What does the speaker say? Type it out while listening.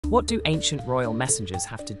What do ancient royal messengers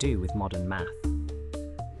have to do with modern math?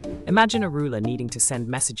 Imagine a ruler needing to send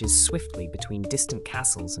messages swiftly between distant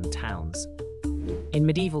castles and towns. In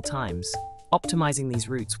medieval times, optimizing these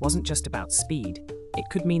routes wasn't just about speed, it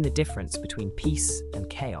could mean the difference between peace and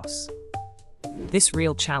chaos. This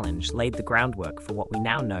real challenge laid the groundwork for what we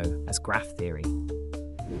now know as graph theory.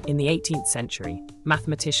 In the 18th century,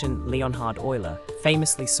 mathematician Leonhard Euler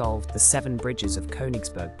famously solved the 7 bridges of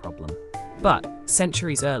Königsberg problem. But,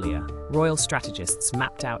 centuries earlier, royal strategists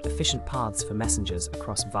mapped out efficient paths for messengers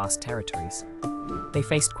across vast territories. They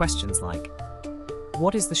faced questions like,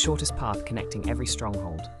 what is the shortest path connecting every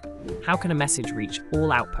stronghold? How can a message reach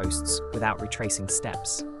all outposts without retracing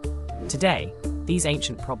steps? Today, these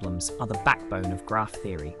ancient problems are the backbone of graph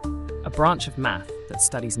theory, a branch of math that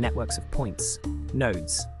studies networks of points,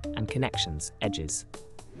 nodes, and connections, edges.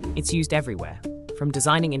 It's used everywhere, from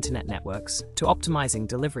designing internet networks to optimizing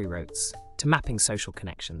delivery routes to mapping social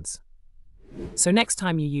connections. So next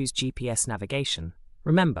time you use GPS navigation,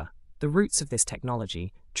 remember, the roots of this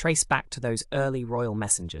technology trace back to those early royal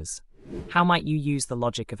messengers. How might you use the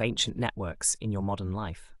logic of ancient networks in your modern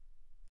life?